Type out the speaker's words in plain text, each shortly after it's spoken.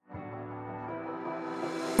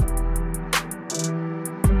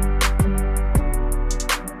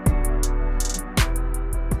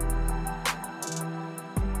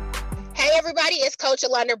it's Coach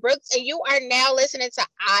Alana Brooks, and you are now listening to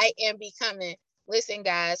I Am Becoming. Listen,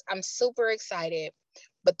 guys, I'm super excited.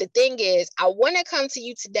 But the thing is, I want to come to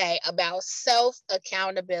you today about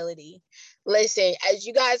self-accountability. Listen, as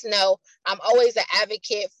you guys know, I'm always an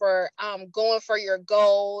advocate for going for your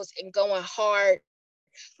goals and going hard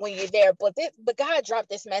when you're there. But God dropped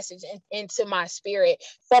this message into my spirit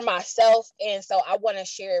for myself, and so I want to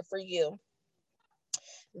share it for you.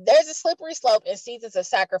 There's a slippery slope in seasons of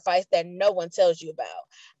sacrifice that no one tells you about.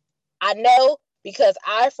 I know because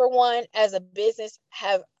I, for one, as a business,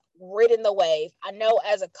 have ridden the wave. I know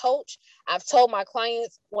as a coach, I've told my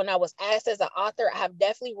clients when I was asked as an author, I have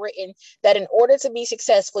definitely written that in order to be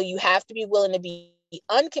successful, you have to be willing to be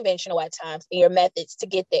unconventional at times in your methods to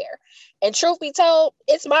get there. And truth be told,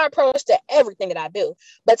 it's my approach to everything that I do.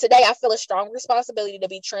 But today I feel a strong responsibility to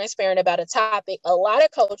be transparent about a topic a lot of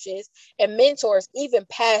coaches and mentors, even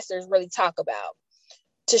pastors, really talk about,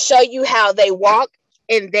 to show you how they walk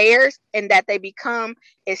in theirs and that they become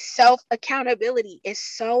is self-accountability is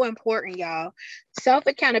so important, y'all.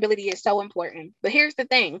 Self-accountability is so important. But here's the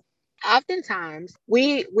thing. Oftentimes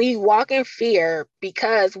we walk in fear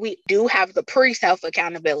because we do have the pre-self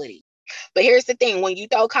accountability. But here's the thing, when you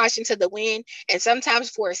throw caution to the wind, and sometimes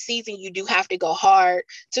for a season you do have to go hard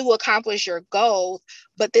to accomplish your goals.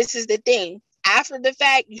 But this is the thing. After the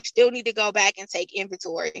fact, you still need to go back and take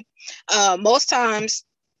inventory. Most times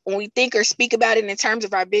when we think or speak about it in terms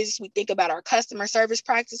of our business, we think about our customer service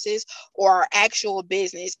practices or our actual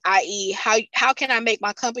business, i.e., how can I make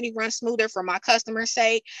my company run smoother for my customers'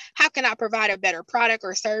 sake? How can I provide a better product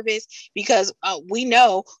or service? Because we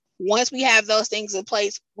know once we have those things in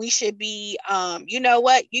place, we should be, you know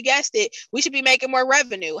what? You guessed it. We should be making more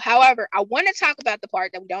revenue. However, I want to talk about the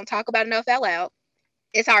part that we don't talk about enough out loud.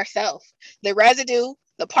 It's ourself, the residue,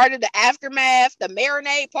 the part of the aftermath, the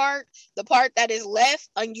marinade part, the part that is left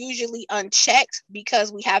unusually unchecked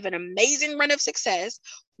because we have an amazing run of success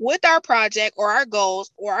with our project or our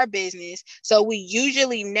goals or our business. So we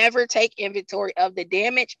usually never take inventory of the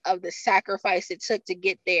damage, of the sacrifice it took to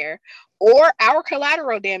get there, or our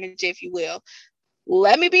collateral damage, if you will.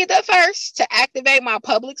 Let me be the first to activate my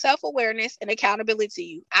public self-awareness and accountability to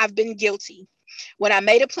you. I've been guilty. When I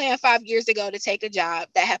made a plan 5 years ago to take a job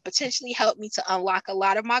that had potentially helped me to unlock a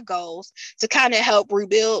lot of my goals, to kind of help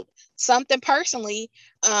rebuild something personally,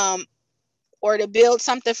 or to build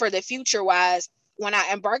something for the future wise, when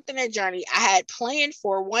I embarked on a journey, I had planned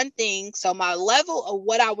for one thing. So my level of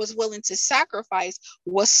what I was willing to sacrifice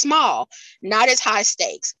was small, not as high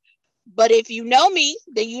stakes. But if you know me,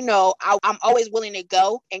 then you know I'm always willing to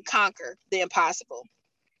go and conquer the impossible.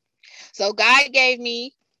 So God gave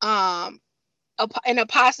me an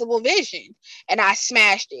impossible vision, and I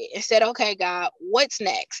smashed it and said, okay, God, what's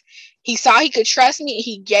next? He saw he could trust me.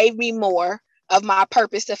 He gave me more of my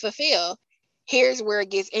purpose to fulfill. Here's where it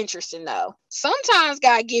gets interesting, though. Sometimes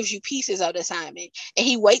God gives you pieces of the assignment, and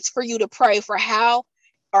he waits for you to pray for how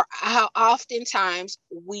oftentimes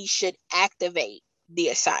we should activate the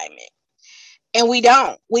assignment. And we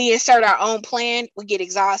don't. We insert our own plan. We get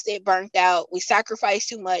exhausted, burnt out. We sacrifice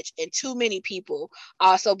too much, and too many people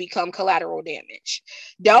also become collateral damage.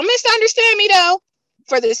 Don't misunderstand me, though.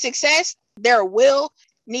 For the success, there will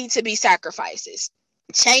need to be sacrifices,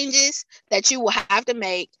 changes that you will have to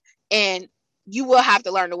make, and you will have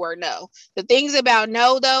to learn the word no. The things about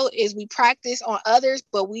no, though, is we practice on others,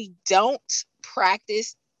 but we don't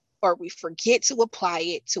practice, or we forget to apply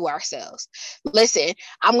it to ourselves. Listen,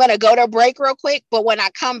 I'm going to go to break real quick, but when I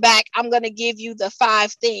come back, I'm going to give you the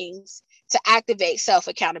 5 things to activate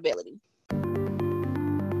self-accountability.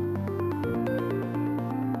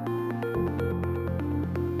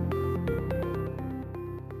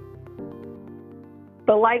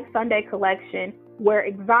 The Like Sunday collection, where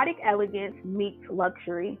exotic elegance meets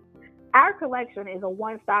luxury. Our collection is a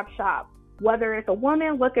one-stop shop, whether it's a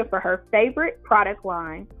woman looking for her favorite product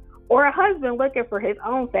line or a husband looking for his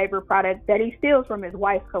own favorite product that he steals from his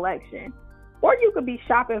wife's collection. Or you could be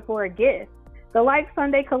shopping for a gift. The Like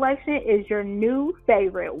Sunday collection is your new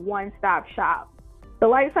favorite one-stop shop. The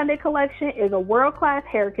Like Sunday collection is a world-class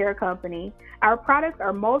hair care company. Our products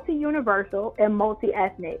are multi-universal and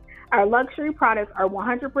multi-ethnic. Our luxury products are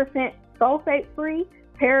 100% sulfate-free,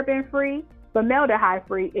 paraben-free,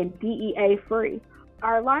 formaldehyde-free, and DEA-free.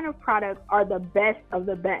 Our line of products are the best of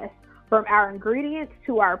the best, from our ingredients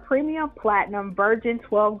to our premium platinum virgin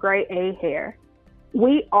 12 grade A hair.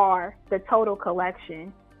 We are the Total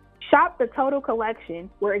Collection. Shop the Total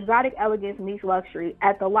Collection, where exotic elegance meets luxury,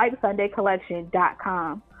 at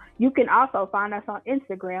thelikesundaycollection.com. You can also find us on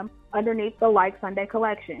Instagram underneath the Like Sunday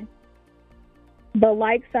Collection. The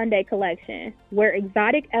Like Sunday Collection, where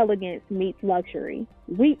exotic elegance meets luxury.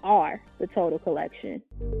 We are the total collection.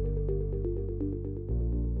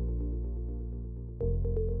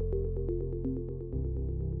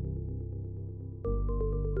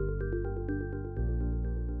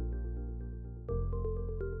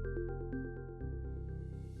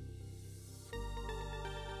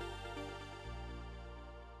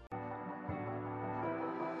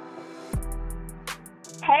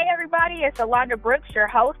 Hey everybody, it's Alondra Brooks, your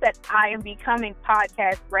host at I Am Becoming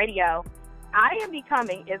Podcast Radio. I Am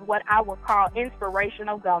Becoming is what I would call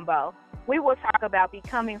inspirational gumbo. We will talk about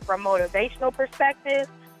becoming from motivational perspectives.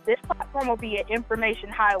 This platform will be an information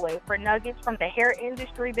highway for nuggets from the hair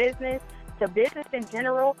industry business to business in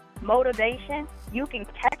general, motivation. You can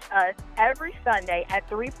catch us every Sunday at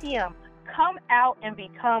 3 p.m. Come out and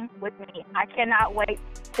become with me. I cannot wait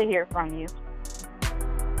to hear from you.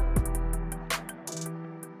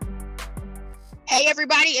 Hey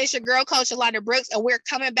everybody, it's your girl coach Alondra Brooks, and we're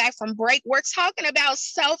coming back from break. We're talking about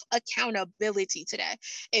self-accountability today.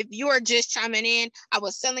 If you are just chiming in, I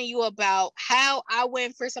was telling you about how I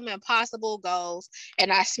went for some impossible goals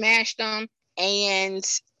and I smashed them, and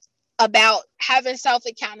about having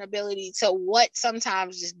self-accountability to what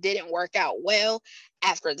sometimes just didn't work out well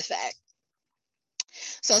after the fact.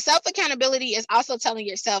 So self-accountability is also telling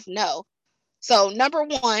yourself no. So number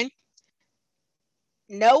one,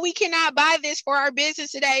 no, we cannot buy this for our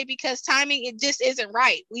business today because timing, it just isn't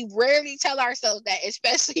right. We rarely tell ourselves that,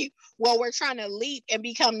 especially when we're trying to leap and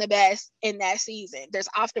become the best in that season. There's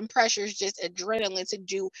often pressures, just adrenaline to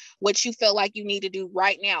do what you feel like you need to do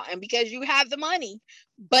right now. And because you have the money,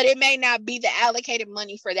 but it may not be the allocated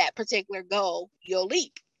money for that particular goal, you'll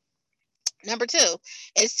leap. Number two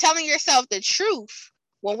is telling yourself the truth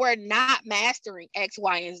when we're not mastering X,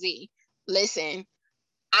 Y, and Z. Listen,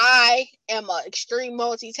 I am an extreme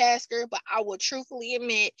multitasker, but I will truthfully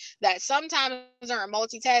admit that sometimes during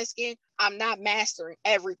multitasking, I'm not mastering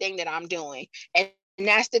everything that I'm doing. And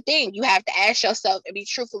that's the thing. You have to ask yourself and be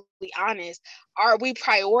truthfully honest. Are we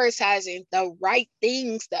prioritizing the right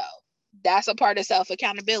things, though? That's a part of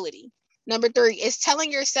self-accountability. Number three is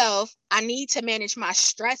telling yourself, I need to manage my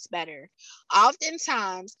stress better.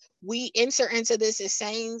 Oftentimes, we enter into this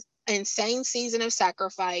insane season of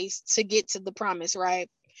sacrifice to get to the promise, right?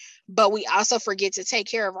 But we also forget to take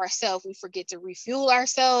care of ourselves. We forget to refuel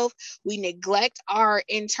ourselves. We neglect our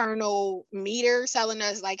internal meter telling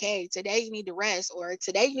us like, hey, today you need to rest, or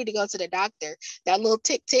today you need to go to the doctor. That little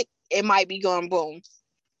tick, tick, it might be going boom.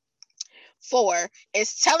 Four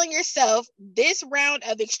is telling yourself this round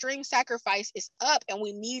of extreme sacrifice is up and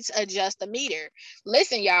we need to adjust the meter.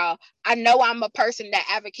 Listen, y'all, I know I'm a person that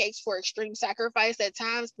advocates for extreme sacrifice at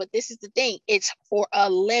times, but this is the thing. It's for a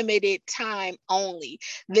limited time only.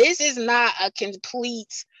 This is not a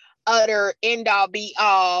complete, utter end all be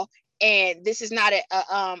all. And this is not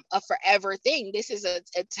a forever thing. This is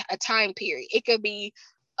a time period. It could be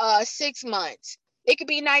 6 months. It could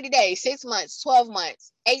be 90 days, 6 months, 12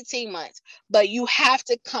 months, 18 months, but you have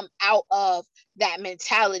to come out of that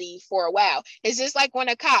mentality for a while. It's just like when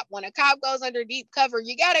a cop goes under deep cover,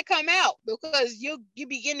 you got to come out because you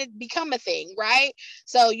begin to become a thing, right?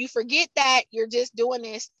 So you forget that you're just doing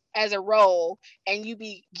this as a role and you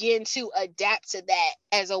begin to adapt to that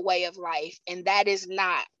as a way of life. And that is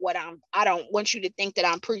not what I don't want you to think that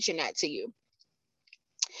I'm preaching that to you.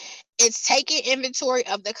 It's taking inventory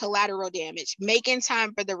of the collateral damage, making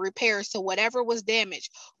time for the repairs to whatever was damaged,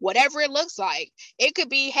 whatever it looks like. It could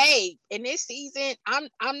be, hey, in this season,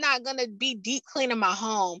 I'm not gonna be deep cleaning my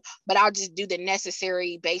home, but I'll just do the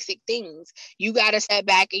necessary basic things. You gotta step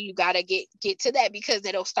back and you gotta get to that because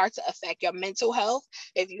it'll start to affect your mental health.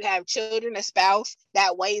 If you have children, a spouse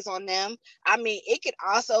that weighs on them. I mean, it could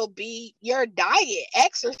also be your diet,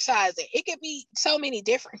 exercising. It could be so many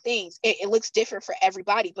different things. It looks different for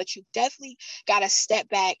everybody, but you definitely got to step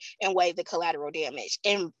back and weigh the collateral damage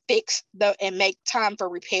and and make time for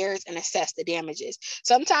repairs and assess the damages.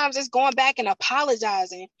 Sometimes it's going back and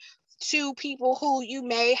apologizing to people who you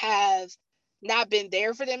may have not been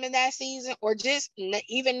there for them in that season, or just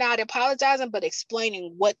even not apologizing, but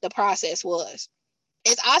explaining what the process was.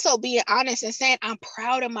 It's also being honest and saying, I'm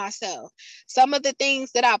proud of myself. Some of the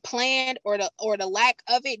things that I planned or the lack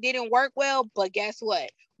of it didn't work well, but guess what?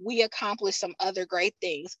 We accomplished some other great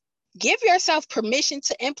things. Give yourself permission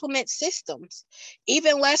to implement systems,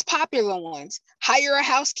 even less popular ones. Hire a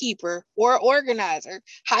housekeeper or organizer.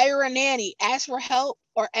 Hire a nanny. Ask for help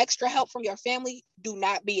or extra help from your family. Do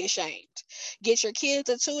not be ashamed. Get your kids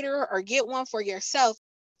a tutor or get one for yourself.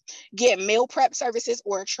 Get meal prep services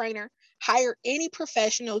or a trainer. Hire any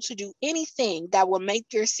professional to do anything that will make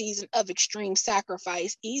your season of extreme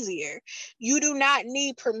sacrifice easier. You do not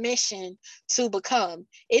need permission to become.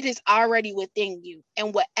 It is already within you.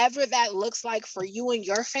 And whatever that looks like for you and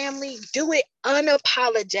your family, do it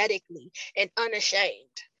unapologetically and unashamed.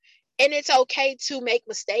 And it's okay to make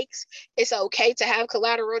mistakes. It's okay to have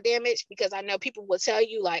collateral damage, because I know people will tell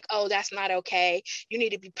you like, oh, that's not okay. You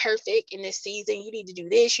need to be perfect in this season. You need to do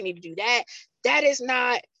this. You need to do that. That is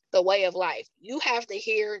not the way of life. You have to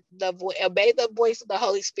hear obey the voice of the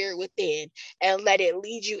Holy Spirit within, and let it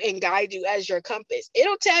lead you and guide you as your compass.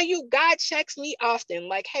 It'll tell you, God checks me often,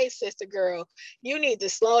 like, hey, sister girl, you need to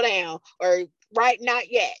slow down, or right, not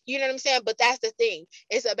yet. You know what I'm saying? But that's the thing.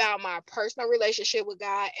 It's about my personal relationship with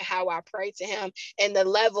God and how I pray to him, and the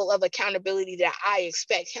level of accountability that I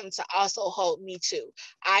expect him to also hold me to.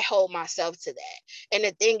 I hold myself to that. And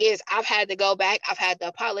the thing is, I've had to go back. I've had to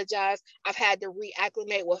apologize. I've had to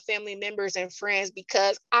reacclimate with family members and friends,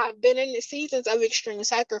 because I've been in the seasons of extreme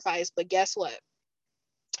sacrifice. But guess what?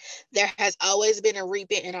 There has always been a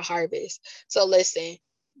reaping and a harvest. So listen,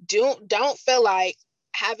 don't feel like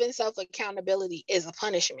having self accountability is a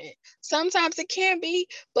punishment. Sometimes it can be,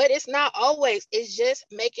 but it's not always. It's just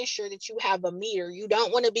making sure that you have a meter. You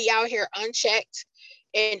don't want to be out here unchecked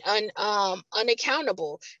and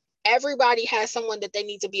unaccountable. Everybody has someone that they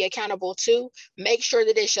need to be accountable to. Make sure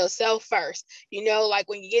that it's yourself first. You know, like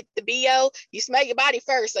when you get the BO, you smell your body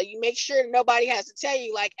first. So you make sure that nobody has to tell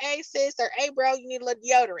you like, hey sis, or hey bro, you need a little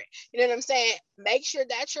deodorant. You know what I'm saying? Make sure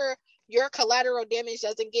that your collateral damage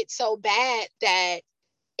doesn't get so bad that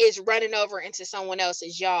is running over into someone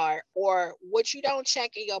else's yard, or what you don't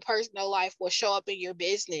check in your personal life will show up in your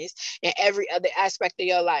business and every other aspect of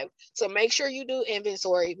your life. So make sure you do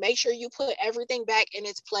inventory. Make sure you put everything back in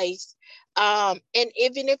its place. And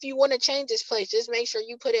even if you want to change this place, just make sure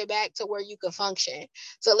you put it back to where you can function.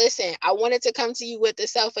 So listen, I wanted to come to you with the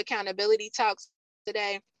self accountability talks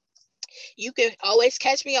today. You can always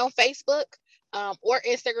catch me on Facebook or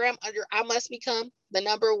Instagram under I Must Become the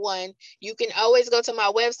number one. You can always go to my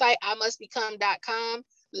website, imustbecome.com.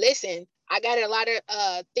 Listen, I got a lot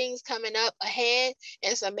of things coming up ahead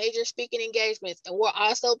and some major speaking engagements. And we'll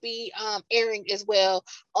also be airing as well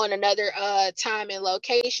on another time and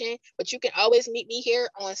location. But you can always meet me here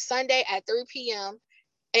on Sunday at 3 p.m.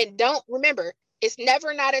 And don't remember, it's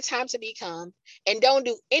never not a time to become. And don't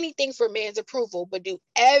do anything for man's approval, but do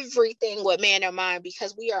everything with man in mind,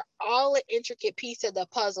 because we are all an intricate piece of the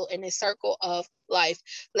puzzle in the circle of life.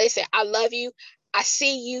 Listen, I love you. I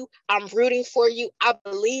see you. I'm rooting for you. I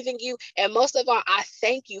believe in you. And most of all, I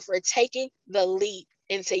thank you for taking the leap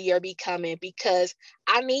into your becoming, because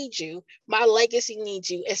I need you. My legacy needs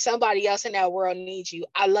you, and somebody else in that world needs you.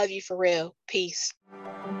 I love you for real. Peace.